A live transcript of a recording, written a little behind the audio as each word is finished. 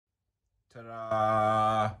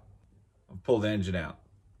Ta-da! I'll pull the engine out.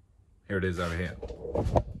 Here it is over here.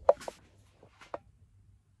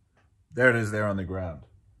 There it is there on the ground.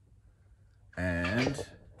 And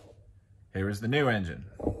here is the new engine.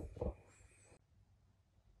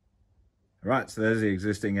 Right, so there's the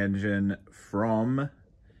existing engine from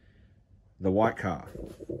the white car.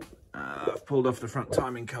 I've pulled off the front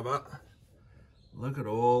timing cover. Look at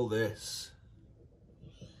all this.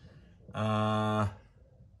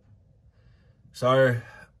 So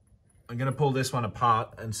I'm going to pull this one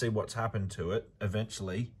apart and see what's happened to it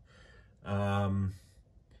eventually.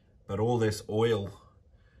 But all this oil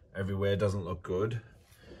everywhere doesn't look good.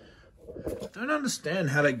 I don't understand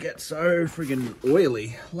how they get so friggin'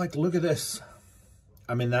 oily. Like, look at this.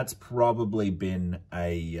 I mean, that's probably been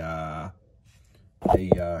a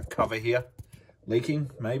cover here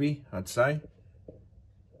leaking, maybe, I'd say.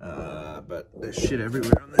 But there's shit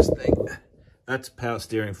everywhere on this thing. That's power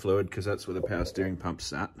steering fluid, because that's where the power steering pump's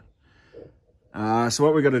sat. So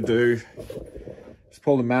what we've got to do is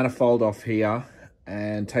pull the manifold off here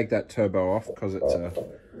and take that turbo off, because it's a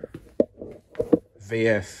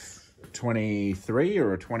VF23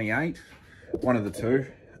 or a 28, one of the two,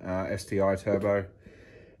 STI turbo.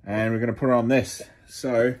 And we're going to put it on this.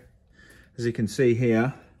 So, as you can see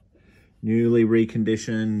here, newly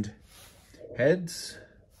reconditioned heads.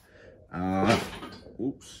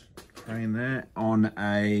 Oops, crane there, on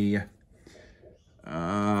a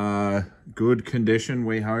good condition,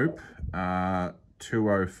 we hope.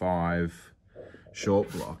 205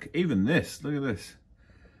 short block. Even this, look at this.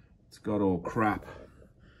 It's got all crap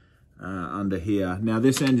under here. Now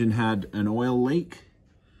this engine had an oil leak.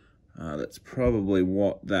 That's probably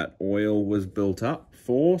what that oil was built up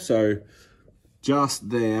for. So just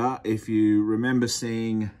there, if you remember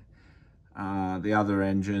seeing the other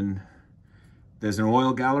engine, there's an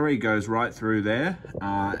oil gallery, goes right through there.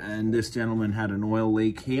 And this gentleman had an oil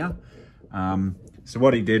leak here. So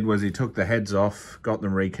what he did was he took the heads off, got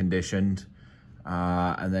them reconditioned,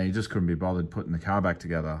 and then he just couldn't be bothered putting the car back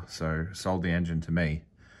together. So sold the engine to me.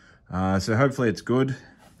 So hopefully it's good.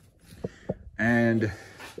 And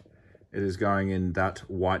it is going in that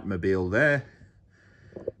white mobile there.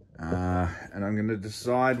 And I'm going to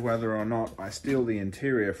decide whether or not I steal the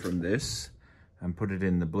interior from this and put it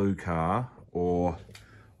in the blue car, or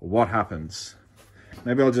what happens.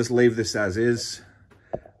 Maybe I'll just leave this as is.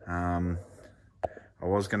 I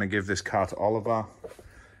was going to give this car to Oliver.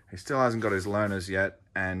 He still hasn't got his learners yet,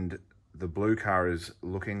 and the blue car is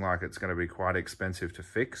looking like it's going to be quite expensive to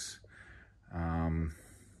fix.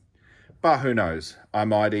 But who knows? I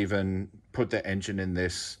might even put the engine in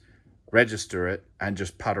this, register it, and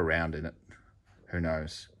just putt around in it. Who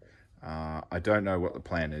knows? I don't know what the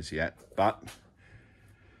plan is yet, but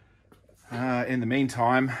in the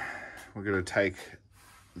meantime, we're going to take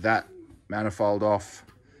that manifold off,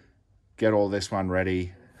 get all this one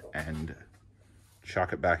ready, and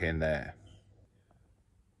chuck it back in there.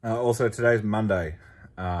 Also, today's Monday.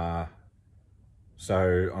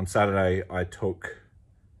 So on Saturday, I took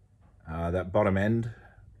that bottom end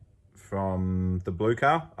from the blue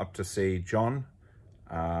car up to see John,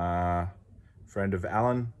 friend of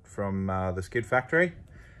Alan from the skid factory.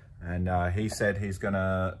 And he said he's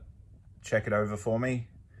gonna check it over for me,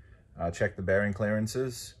 check the bearing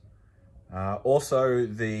clearances. Also,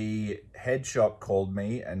 the head shop called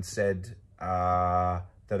me and said that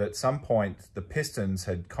at some point the pistons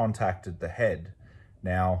had contacted the head.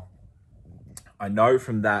 Now, I know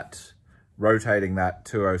from that, rotating that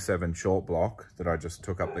 207 short block that I just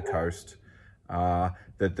took up the coast, that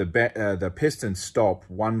the pistons stop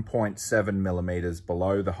 1.7 millimeters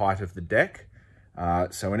below the height of the deck.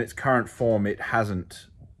 So in its current form,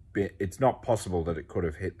 it's not possible that it could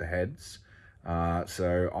have hit the heads.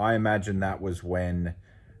 So I imagine that was when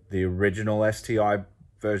the original STI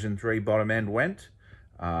version 3 bottom end went,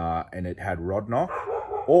 and it had rod knock,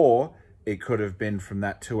 or it could have been from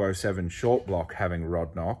that 207 short block having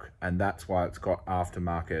rod knock, and that's why it's got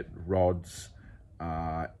aftermarket rods,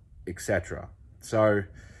 etc. So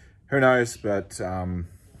who knows, but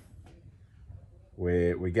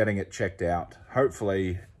we're getting it checked out.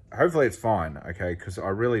 Hopefully it's fine, okay, because I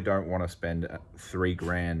really don't want to spend $3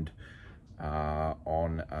 grand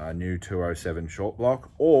on a new 207 short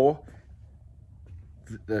block, or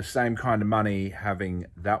the same kind of money having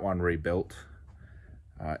that one rebuilt,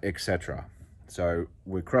 etc. So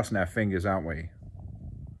we're crossing our fingers, aren't we?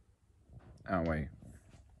 So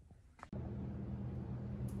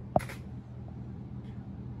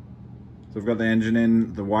we've got the engine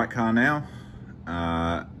in the white car now.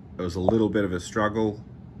 It was a little bit of a struggle.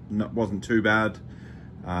 Wasn't too bad.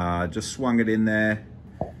 Just swung it in there,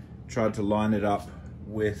 tried to line it up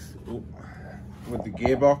with the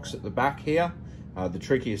gearbox at the back here. The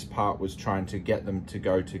trickiest part was trying to get them to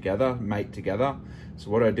go together, mate together. So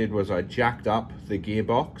what I did was I jacked up the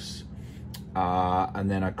gearbox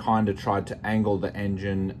and then I kind of tried to angle the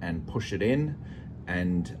engine and push it in,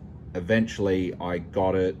 and eventually I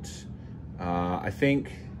got it, I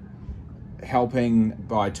think, helping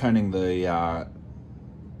by turning the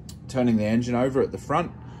engine over at the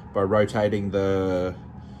front, by rotating the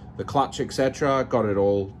clutch, etc. Got it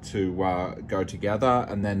all to go together,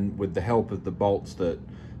 and then with the help of the bolts that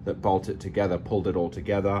bolt it together, pulled it all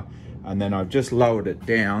together. And then I've just lowered it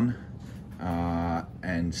down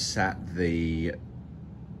and sat the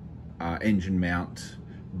engine mount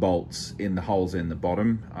bolts in the holes in the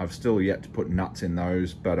bottom. I've still yet to put nuts in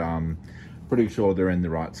those, but I'm pretty sure they're in the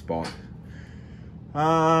right spot.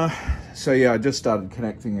 So yeah, I just started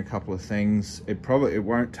connecting a couple of things. It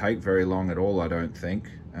won't take very long at all, I don't think.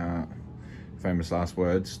 Famous last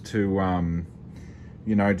words. To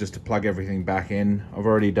you know, just to plug everything back in. I've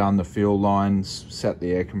already done the fuel lines, set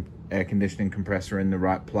the air conditioning compressor in the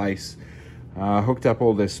right place, hooked up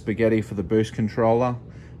all this spaghetti for the boost controller.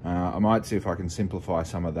 I might see if I can simplify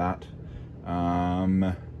some of that.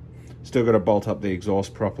 Still got to bolt up the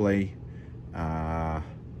exhaust properly. But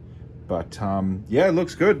yeah, it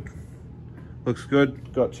looks good. Looks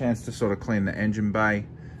good. Got a chance to sort of clean the engine bay.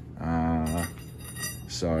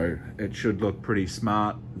 So it should look pretty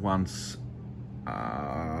smart once,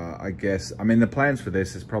 I guess. I mean, the plans for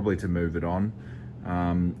this is probably to move it on.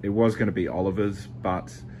 It was going to be Oliver's,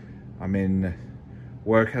 but I mean,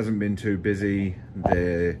 work hasn't been too busy.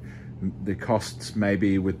 The costs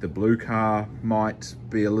maybe with the blue car might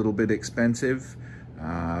be a little bit expensive.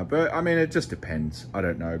 But I mean, it just depends. I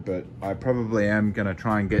don't know, but I probably am going to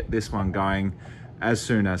try and get this one going as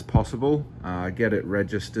soon as possible, get it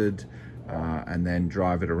registered, and then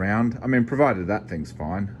drive it around. I mean, provided that thing's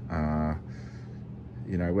fine.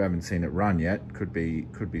 You know, we haven't seen it run yet. Could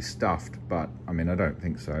be stuffed, but I mean, I don't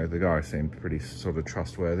think so. The guy seemed pretty sort of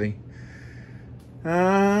trustworthy.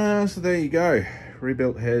 So there you go.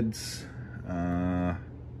 Rebuilt heads,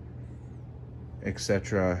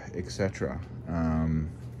 etc, etc.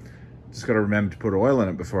 Just got to remember to put oil in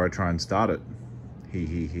it before I try and start it.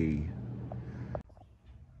 He.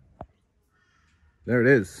 There it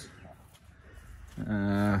is.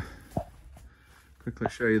 Quickly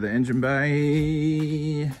show you the engine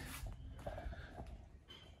bay.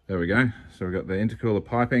 There we go. So we've got the intercooler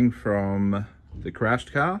piping from the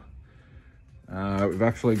crashed car. We've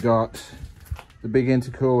actually got the big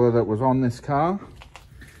intercooler that was on this car.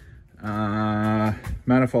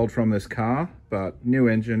 Manifold from this car, but new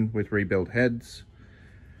engine with rebuilt heads.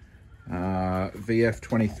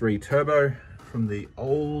 VF23 turbo from the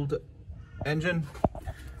old engine,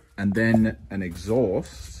 and then an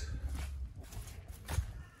exhaust.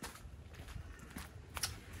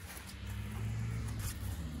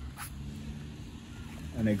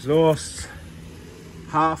 An exhaust,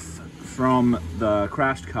 half from the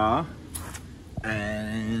crashed car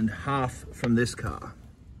and half from this car.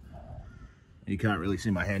 You can't really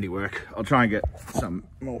see my handiwork. I'll try and get some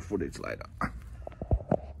more footage later.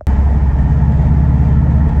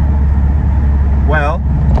 Well,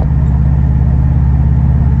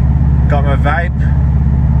 got my vape,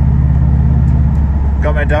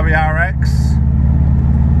 got my WRX,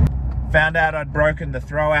 found out I'd broken the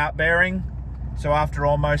throwout bearing, so after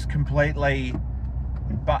almost completely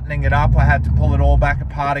buttoning it up, I had to pull it all back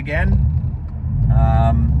apart again.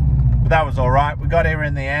 But that was all right. We got here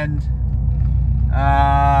in the end.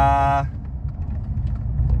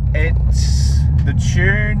 The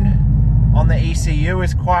tune on the ECU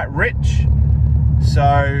is quite rich,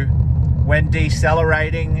 so when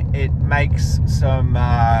decelerating it makes some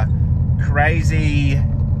crazy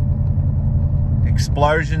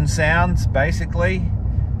explosion sounds basically,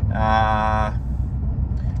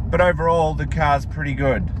 but overall the car's pretty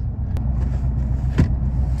good.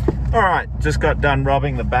 All right, just got done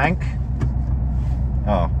robbing the bank.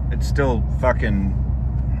 Oh, it's still fucking,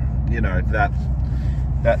 you know, that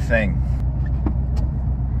thing.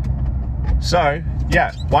 So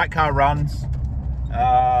yeah, white car runs.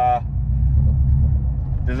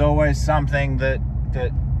 There's always something that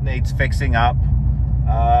needs fixing up.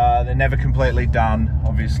 They're never completely done,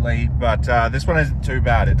 obviously, but this one isn't too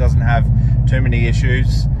bad. It doesn't have too many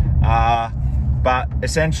issues. But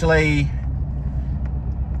essentially,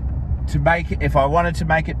 if I wanted to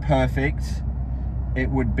make it perfect, it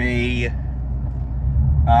would be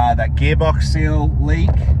that gearbox seal leak,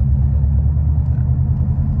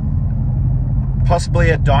 possibly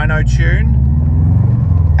a dyno tune,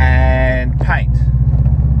 and paint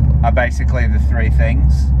are basically the three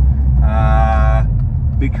things.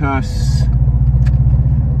 because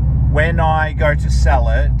when I go to sell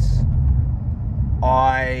it,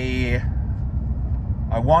 I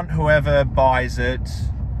want whoever buys it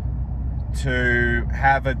to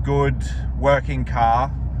have a good working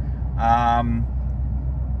car, and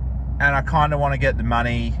I kind of want to get the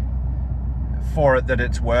money for it that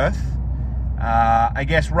it's worth. I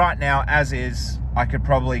guess right now, as is, I could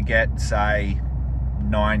probably get, say,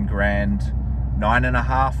 9 grand,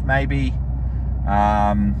 9.5 maybe.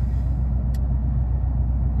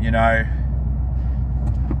 You know,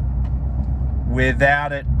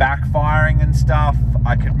 without it backfiring and stuff,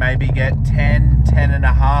 I could maybe get 10,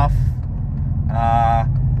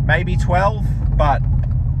 10.5, maybe 12, but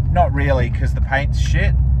not really, because the paint's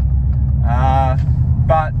shit.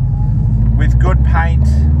 But with good paint,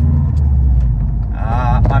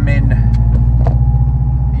 I'm in,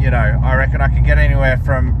 you know, I reckon I could get anywhere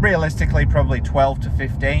from, realistically, probably 12 to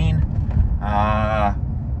 15,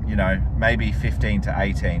 you know, maybe 15 to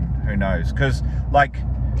 18, who knows, because, like,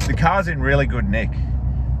 the car's in really good nick,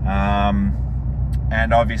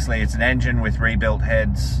 and obviously it's an engine with rebuilt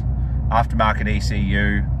heads, aftermarket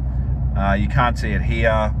ECU. You can't see it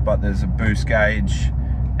here, but there's a boost gauge,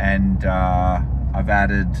 and I've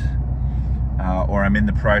added, or I'm in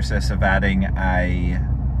the process of adding a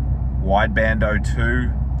wideband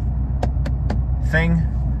O2 thing.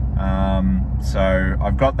 So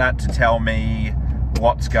I've got that to tell me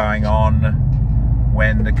what's going on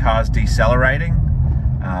when the car's decelerating.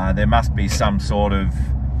 There must be some sort of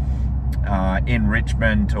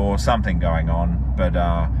enrichment or something going on, but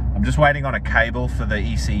I'm just waiting on a cable for the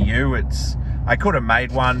ECU. I could have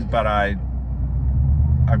made one, but I've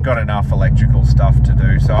got enough electrical stuff to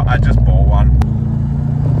do, so I just bought one.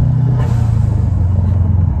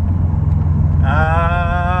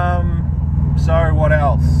 So what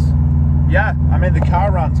else? Yeah, I mean, the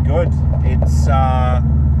car runs good. It's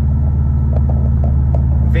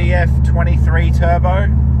VF23 turbo.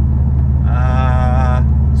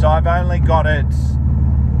 So I've only got it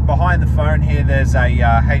behind the phone here. There's a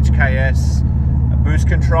HKS boost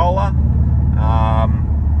controller.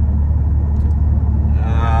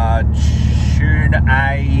 Tune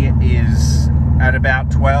A is at about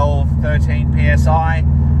 12, 13 PSI,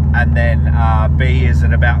 and then B is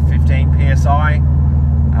at about 15 PSI.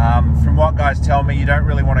 From what guys tell me, you don't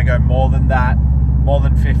really want to go more than that, more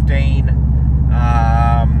than 15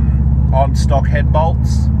 on stock head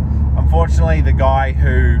bolts. Unfortunately, the guy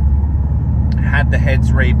who had the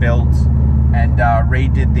heads rebuilt and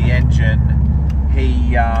redid the engine,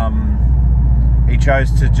 he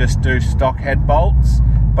chose to just do stock head bolts,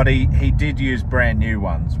 but he did use brand new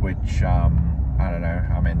ones, which I don't know.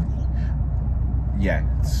 I mean, yeah,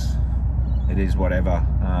 it is whatever.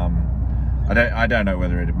 I don't know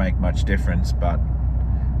whether it'd make much difference, but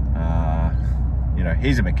you know,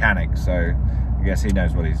 he's a mechanic, so I guess he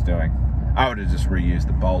knows what he's doing. I would have just reused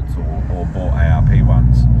the bolts or bought ARP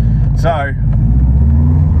ones. So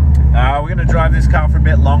we're going to drive this car for a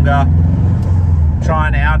bit longer, try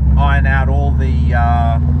and iron out all the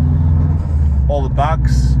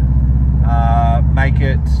bugs, make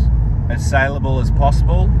it as saleable as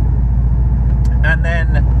possible, and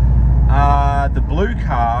then the blue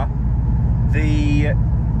car, the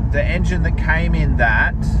engine that came in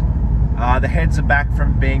that, the heads are back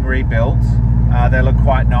from being rebuilt. They look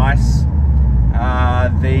quite nice.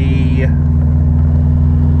 The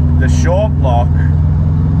short block,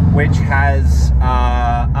 which has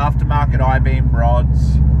aftermarket I-beam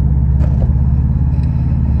rods,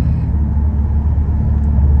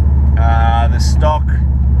 the stock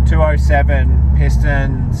 207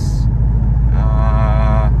 pistons,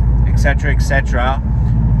 etc, etc,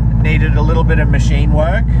 needed a little bit of machine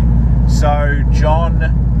work. So John,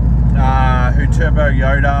 who Turbo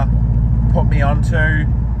Yoda put me onto,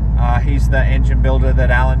 he's the engine builder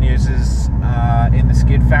that Alan uses in the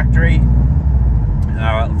skid factory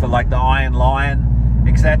for like the Iron Lion,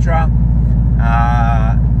 etc.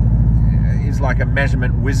 He's like a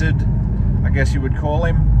measurement wizard, I guess you would call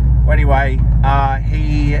him. Well, anyway,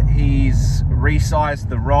 he's resized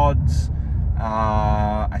the rods.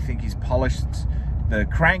 I think he's polished the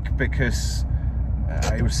crank, because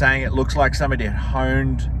he was saying it looks like somebody had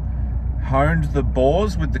honed the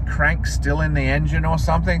bores with the crank still in the engine or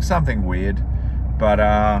something weird. But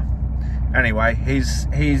anyway, he's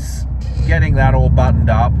getting that all buttoned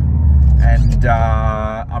up, and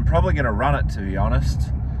I'm probably going to run it, to be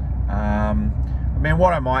honest. I mean,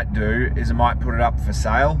 what I might do is I might put it up for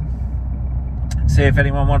sale, see if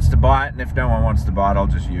anyone wants to buy it, and if no one wants to buy it, I'll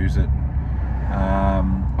just use it.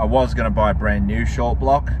 I was going to buy a brand new short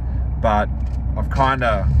block, but I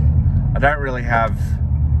don't really have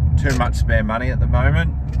too much spare money at the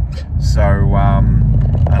moment, so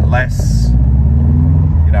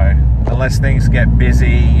unless things get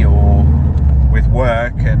busy or with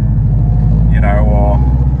work, and or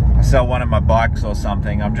I sell one of my bikes or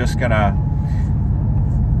something, I'm just gonna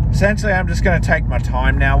take my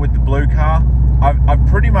time now with the blue car. I've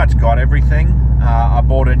pretty much got everything. I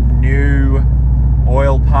bought a new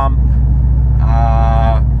oil pump.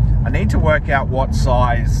 I need to work out what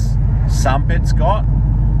size sump it's got,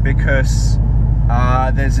 because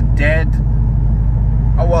there's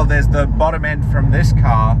the bottom end from this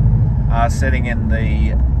car sitting in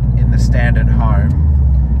the standard home,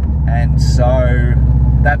 and so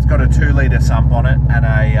that's got a 2-litre sump on it and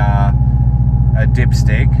a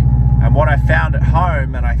dipstick. And what I found at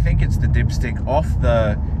home, and I think it's the dipstick off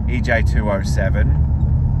the EJ207,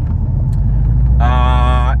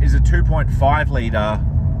 is a 2.5 litre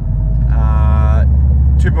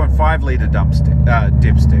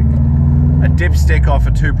dipstick. A dipstick off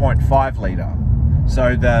a 2.5 litre.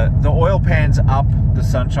 So the oil pan's up the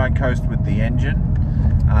Sunshine Coast with the engine.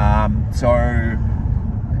 So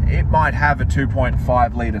it might have a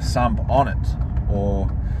 2.5 litre sump on it, or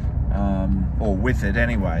with it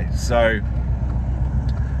anyway. So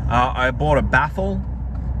I bought a baffle,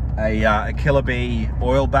 a Killer Bee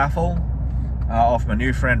oil baffle off my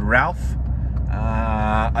new friend Ralph.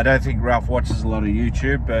 I don't think Ralph watches a lot of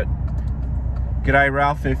YouTube, but g'day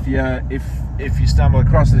Ralph if you stumble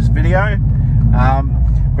across this video.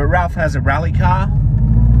 But Ralph has a rally car,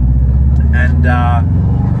 and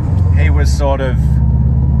he was sort of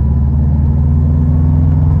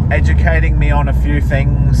educating me on a few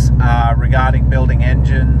things regarding building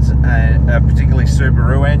engines, particularly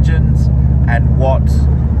Subaru engines, and what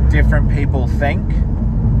different people think.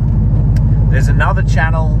 There's another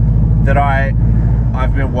channel that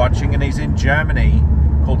I've been watching, and he's in Germany,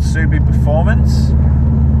 called Subi Performance,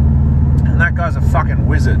 and that guy's a fucking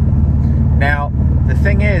wizard. Now the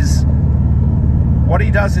thing is, what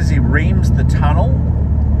he does is he reams the tunnel,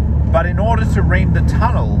 but in order to ream the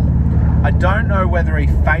tunnel, I don't know whether he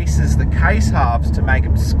faces the case halves to make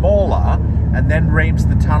them smaller and then reams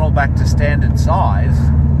the tunnel back to standard size,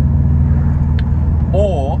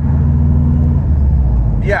 or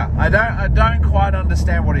yeah, I don't quite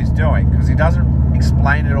understand what he's doing, because he doesn't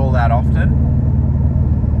explain it all that often.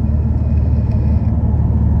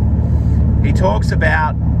 He talks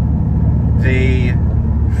about the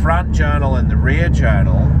front journal and the rear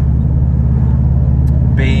journal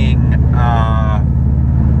being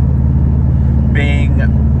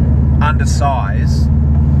undersized,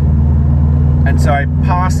 and so he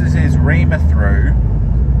passes his reamer through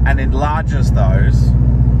and enlarges those,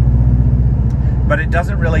 but it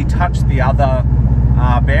doesn't really touch the other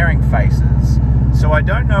bearing faces. So I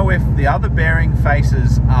don't know if the other bearing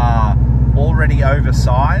faces are already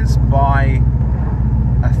oversized by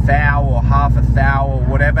a thou or half a thou or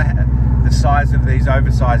whatever the size of these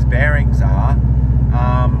oversized bearings are,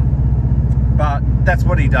 but that's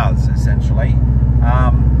what he does essentially.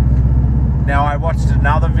 Now I watched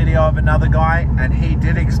another video of another guy, and he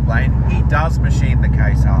did explain he does machine the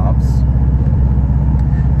case halves.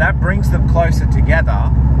 That brings them closer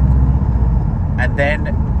together, and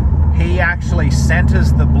then he actually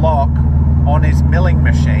centers the block on his milling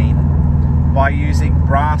machine by using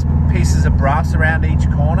pieces of brass around each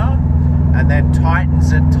corner, and then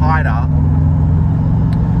tightens it tighter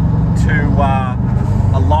to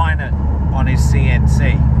align it on his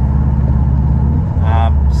CNC.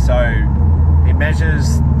 So he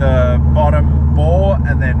measures the bottom bore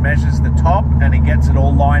and then measures the top, and he gets it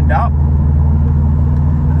all lined up,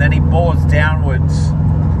 and then he bores downwards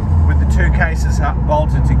with the two cases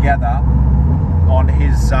bolted together on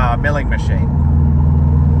his milling machine.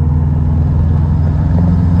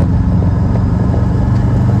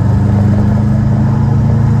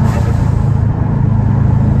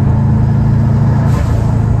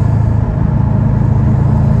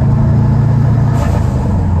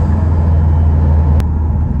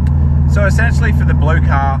 So essentially for the blue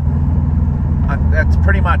car, that's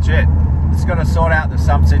pretty much it. It's going to sort out the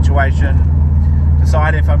sump situation,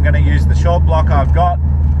 decide if I'm going to use the short block I've got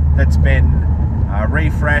that's been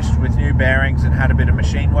refreshed with new bearings and had a bit of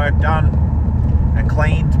machine work done and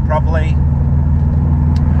cleaned properly,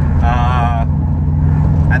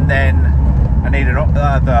 and then I need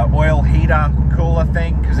the oil heater cooler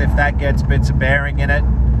thing, because if that gets bits of bearing in it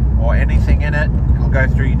or anything in it, it'll go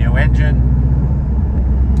through your new engine.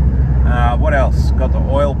 What else? Got the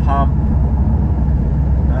oil pump.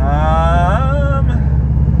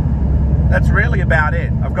 That's really about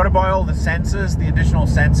it. I've got to buy all the sensors, the additional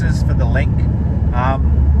sensors for the link.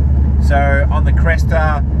 So on the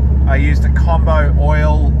Cresta, I used a combo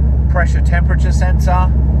oil pressure temperature sensor.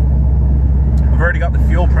 I've already got the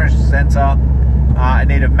fuel pressure sensor. I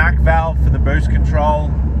need a Mac valve for the boost control,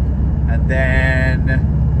 and then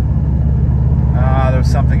there was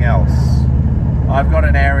something else. I've got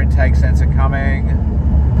an air intake sensor coming.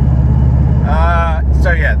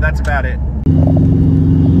 So yeah, that's about it.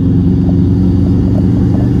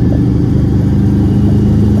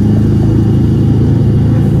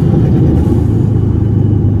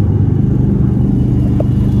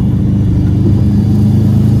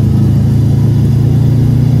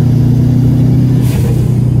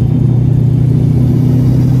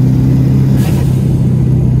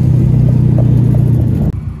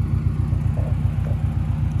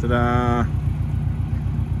 Ta-da!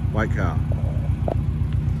 White car.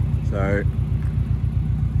 So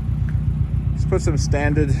let's put some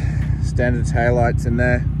standard taillights in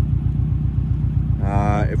there.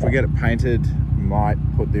 If we get it painted, we might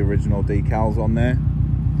put the original decals on there.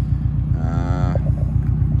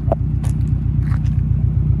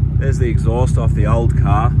 There's the exhaust off the old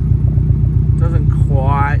car. Doesn't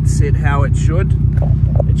quite sit how it should.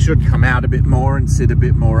 It should come out a bit more and sit a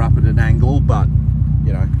bit more up at an angle, but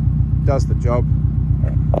you know, does the job.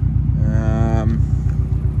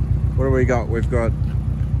 What do we got? We've got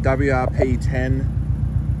WRP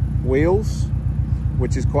 10 wheels,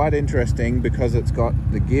 which is quite interesting because it's got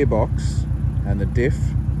the gearbox and the diff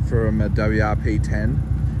from a WRP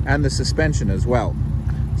 10 and the suspension as well.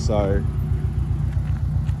 So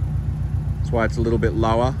that's why it's a little bit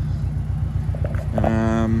lower.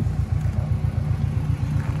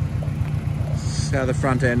 This is how the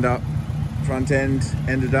front end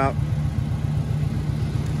ended up.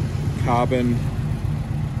 Carbon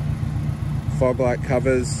fog light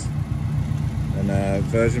covers and a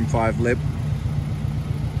version 5 lip.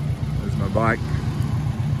 There's my bike,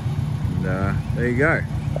 and there you go.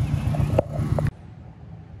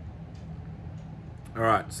 All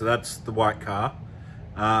right, so that's the white car.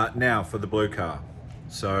 Now for the blue car.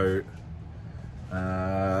 So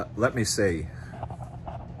let me see.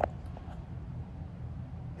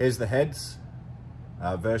 Here's the heads,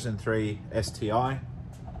 version 3 STI.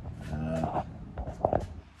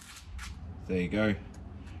 There you go.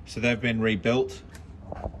 So they've been rebuilt.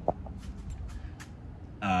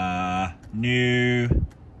 New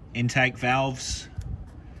intake valves,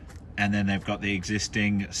 and then they've got the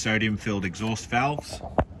existing sodium filled exhaust valves.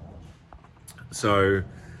 So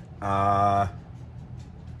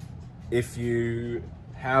if you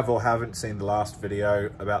have or haven't seen the last video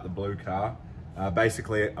about the blue car,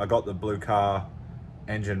 basically I got the blue car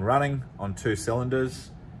engine running on 2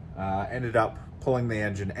 cylinders, ended up pulling the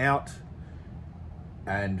engine out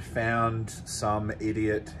and found some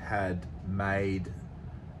idiot had made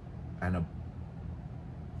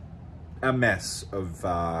a mess of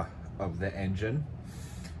the engine.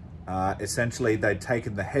 Essentially, they'd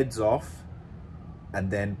taken the heads off and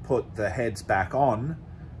then put the heads back on,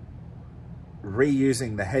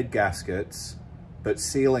 reusing the head gaskets, but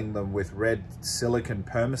sealing them with red silicone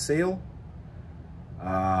permaseal.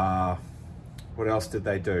 What else did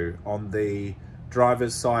they do? On the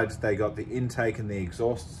driver's side, they got the intake and the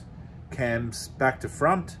exhaust cams back to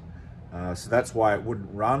front. So that's why it wouldn't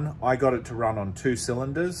run. I got it to run on 2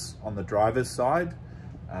 cylinders on the driver's side,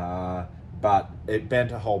 but it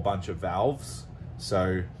bent a whole bunch of valves.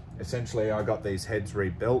 So essentially I got these heads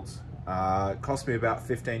rebuilt. It cost me about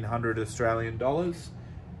 1,500 Australian dollars,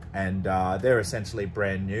 and they're essentially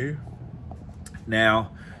brand new.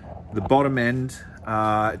 Now, the bottom end,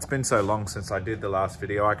 it's been so long since I did the last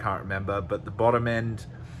video, I can't remember, but the bottom end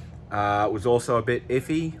was also a bit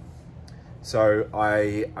iffy. So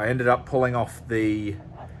I ended up pulling off the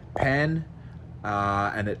pan,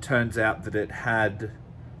 and it turns out that it had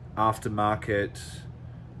aftermarket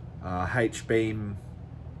H-beam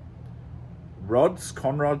rods,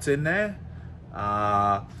 con rods in there,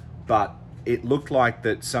 but it looked like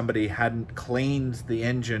that somebody hadn't cleaned the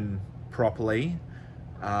engine properly.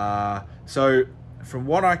 So from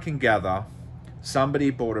what I can gather, somebody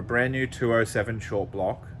bought a brand new 207 short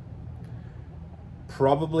block,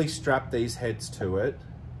 probably strapped these heads to it,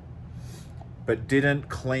 but didn't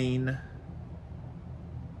clean,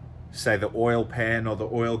 say, the oil pan or the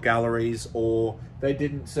oil galleries, or they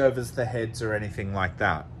didn't service the heads or anything like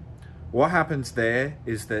that. What happens there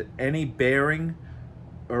is that any bearing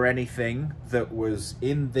or anything that was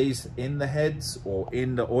in the heads or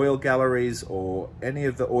in the oil galleries or any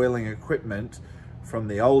of the oiling equipment from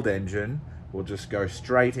the old engine will just go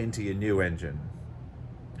straight into your new engine.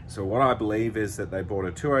 So what I believe is that they bought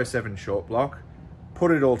a 207 short block,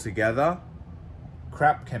 put it all together,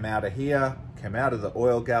 crap came out of here, came out of the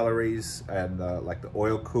oil galleries and like the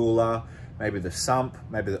oil cooler, maybe the sump,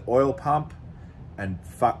 maybe the oil pump, and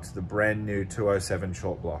fucked the brand new 207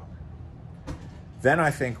 short block. Then I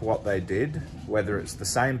think what they did, whether it's the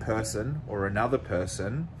same person or another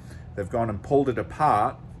person, they've gone and pulled it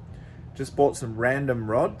apart, just bought some random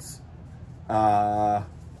rods. The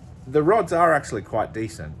rods are actually quite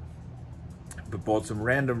decent, but bought some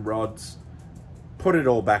random rods, put it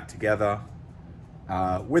all back together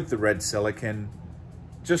with the red silicone,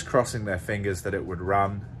 just crossing their fingers that it would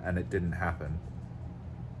run, and it didn't happen.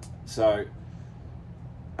 So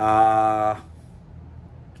I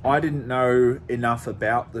didn't know enough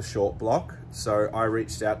about the short block, so I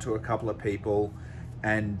reached out to a couple of people,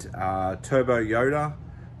 and Turbo Yoda,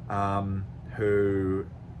 who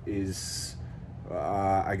is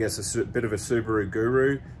I guess a bit of a Subaru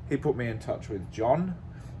guru, he put me in touch with John,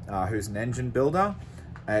 who's an engine builder,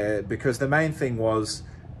 because the main thing was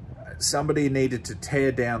somebody needed to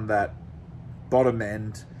tear down that bottom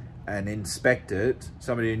end and inspect it,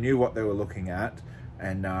 somebody who knew what they were looking at,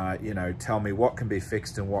 and you know, tell me what can be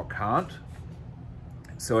fixed and what can't.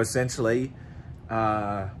 So essentially,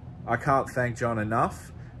 I can't thank John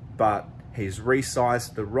enough, but he's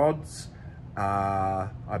resized the rods.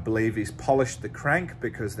 I believe he's polished the crank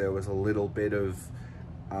because there was a little bit of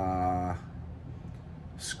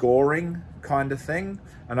scoring kind of thing.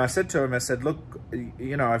 And I said to him, I said, look,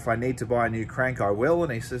 you know, if I need to buy a new crank, I will.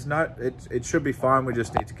 And he says, no, it should be fine. We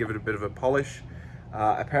just need to give it a bit of a polish.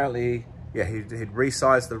 Apparently, yeah, he'd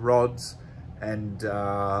resized the rods, and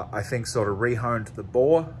I think sort of re-honed the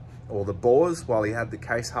bore, or the bores, while he had the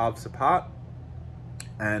case halves apart.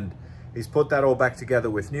 And he's put that all back together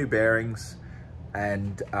with new bearings,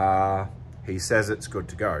 and he says it's good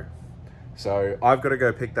to go. So I've got to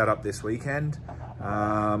go pick that up this weekend.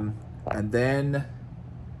 And then,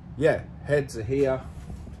 yeah, heads are here.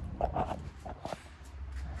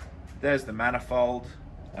 There's the manifold.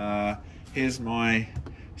 Here's some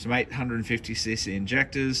 850cc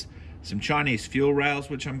injectors, some Chinese fuel rails,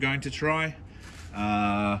 which I'm going to try.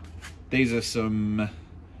 These are some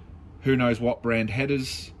who knows what brand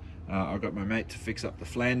headers. I've got my mate to fix up the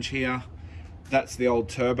flange here. That's the old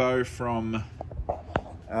turbo from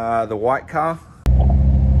the white car.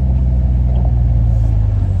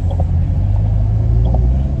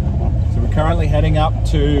 So we're currently heading up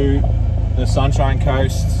to the Sunshine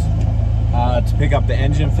Coast to pick up the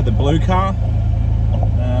engine for the blue car.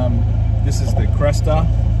 This is the Cresta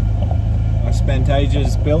I spent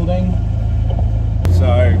ages building. So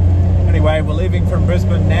anyway, we're leaving from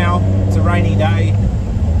Brisbane now. It's a rainy day.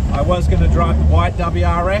 I was going to drive the white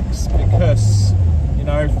WRX because, you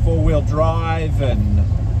know, four-wheel drive and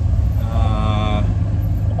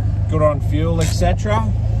good on fuel, etc.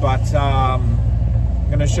 But I'm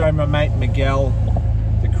going to show my mate Miguel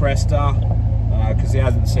the Cresta because he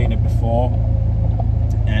hasn't seen it before.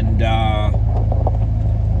 And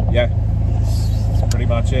yeah, that's pretty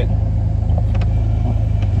much it.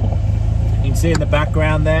 You can see in the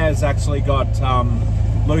background there, it's actually got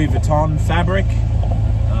Louis Vuitton fabric.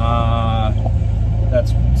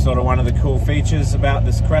 That's sort of one of the cool features about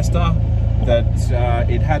this Cresta, that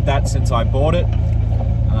it had that since I bought it.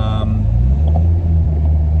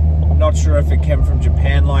 Not sure if it came from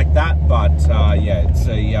Japan like that, but yeah, it's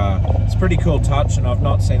a pretty cool touch, and I've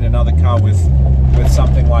not seen another car with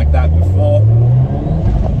something like that before.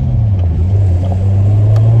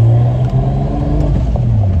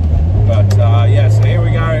 But yeah, so here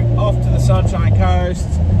we go, off to the Sunshine Coast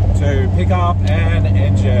to pick up an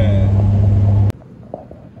engine.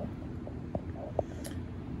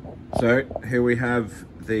 So here we have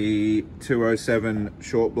the 207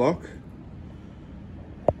 short block.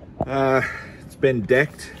 It's been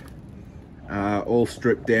decked, all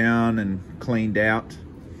stripped down and cleaned out,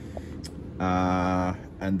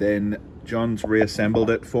 and then John's reassembled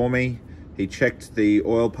it for me. He checked the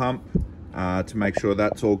oil pump to make sure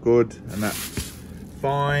that's all good, and that's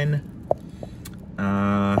fine.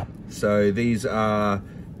 So these are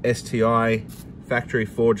STI factory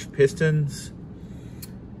forged pistons.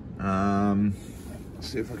 Let's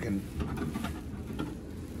see if I can.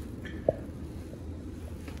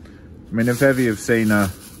 I mean, if ever you've seen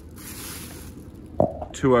a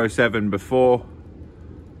 207 before,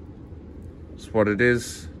 it's what it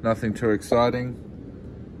is, nothing too exciting.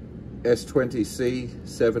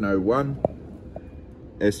 S20C701.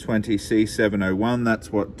 S20C701,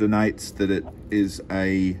 that's what denotes that it is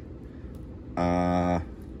a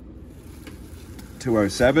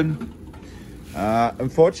 207.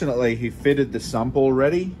 Unfortunately, he fitted the sump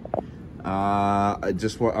already. I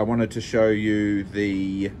wanted to show you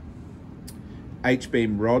the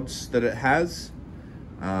H-beam rods that it has,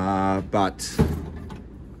 but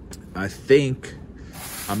I think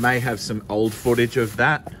I may have some old footage of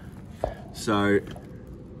that. So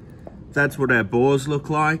that's what our bores look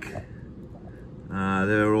like.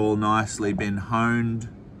 They're all nicely been honed.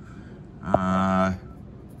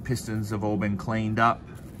 Pistons have all been cleaned up.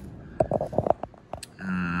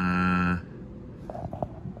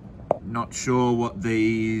 Not sure what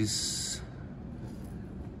these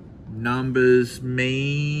numbers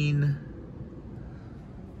mean.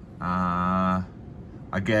 I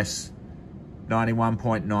guess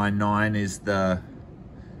 91.99 is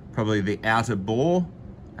probably the outer bore,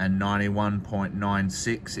 and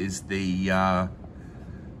 91.96 is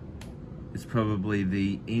it's probably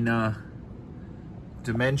the inner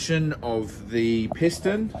dimension of the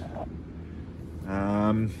piston.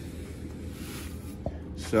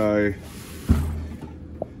 So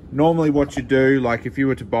normally what you do, like if you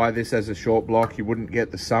were to buy this as a short block, you wouldn't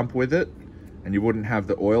get the sump with it and you wouldn't have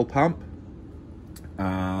the oil pump.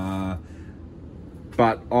 But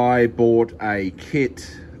I bought a kit,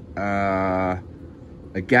 a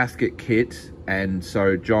gasket kit, and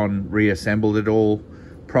so John reassembled it all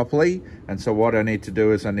properly. And so what I need to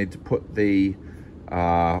do is I need to put the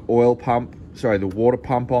the water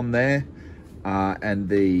pump on there, and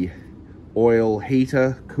the oil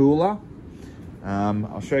heater cooler.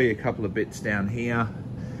 I'll show you a couple of bits down here.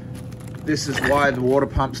 This is why the water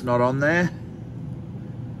pump's not on there.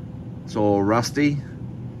 It's all rusty,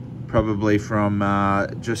 probably from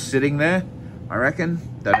just sitting there, I reckon.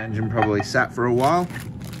 That engine probably sat for a while.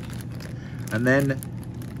 And then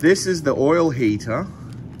this is the oil heater,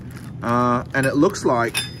 and it looks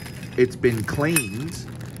like it's been cleaned,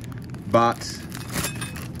 but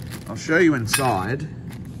I'll show you inside.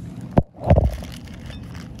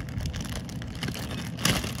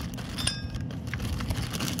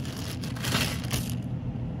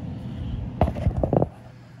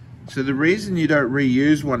 So the reason you don't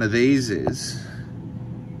reuse one of these is,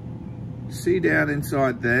 see down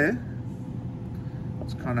inside there,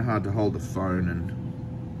 it's kind of hard to hold the phone,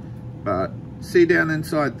 but see down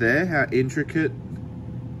inside there how intricate.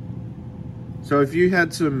 So if you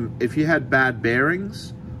had bad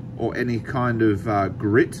bearings or any kind of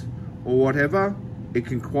grit or whatever, it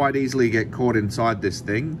can quite easily get caught inside this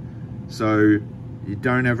thing. So you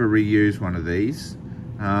don't ever reuse one of these.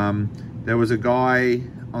 There was a guy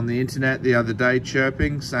on the internet the other day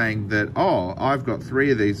chirping, saying that, oh, I've got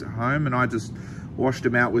 3 of these at home and I just washed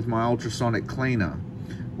them out with my ultrasonic cleaner.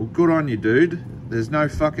 Well, good on you, dude. There's no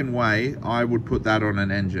fucking way I would put that on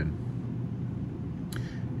an engine.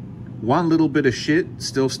 One little bit of shit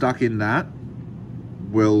still stuck in that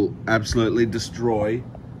will absolutely destroy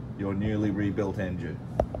your newly rebuilt engine.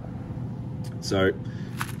 So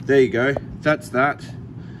there you go, that's that.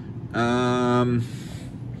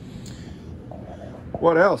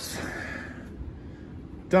 What else?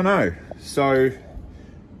 Don't know. So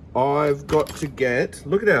I've got to get,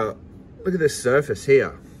 look at this surface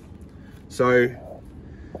here. So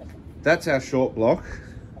that's our short block.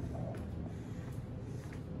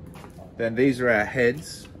 Then these are our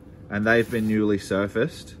heads, and they've been newly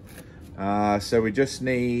surfaced. So we just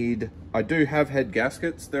need, I do have head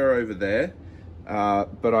gaskets, they're over there,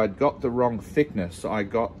 but I got the wrong thickness. I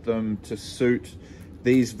got them to suit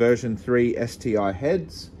these version 3 STI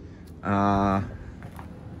heads. But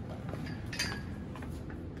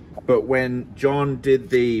when John did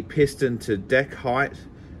the piston to deck height,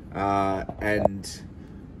 and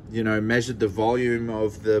measured the volume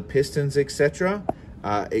of the pistons, etc.,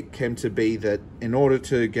 it came to be that in order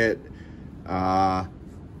to get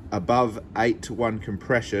above 8:1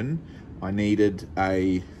 compression, I needed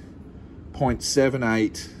a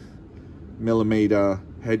 0.78 millimeter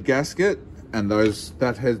head gasket, and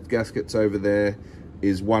that head gasket's over there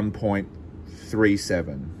is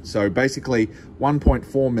 1.37. So basically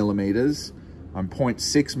 1.4 millimeters, I'm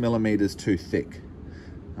 0.6 millimeters too thick.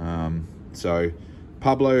 So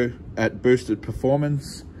Pablo at Boosted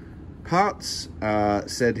Performance Parts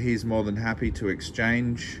said he's more than happy to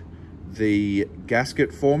exchange the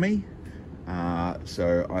gasket for me.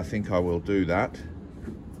 So I think I will do that.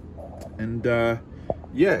 And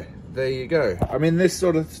yeah, there you go. I mean, this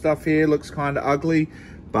sort of stuff here looks kind of ugly,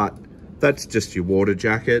 but that's just your water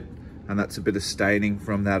jacket, and that's a bit of staining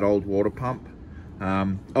from that old water pump.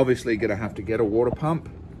 Obviously gonna have to get a water pump.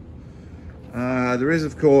 There is,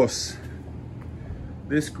 of course,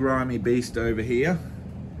 this grimy beast over here.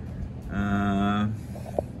 I'll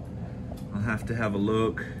have to have a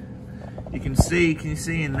look. Can you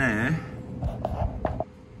see in there?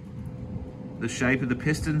 The shape of the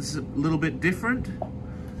piston's a little bit different.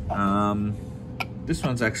 This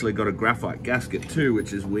one's actually got a graphite gasket too,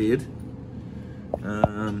 which is weird.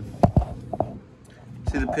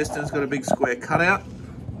 See, the piston's got a big square cutout.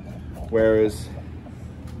 whereas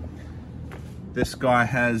this guy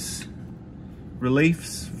has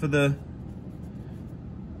reliefs for the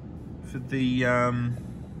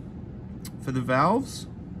valves.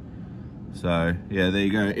 So yeah, there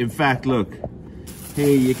you go. In fact, look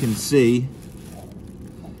here, you can see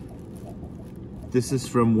this is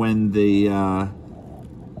from when the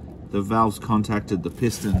valves contacted the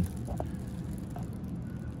piston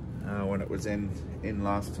when it was in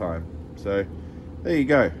last time. So there you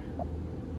go.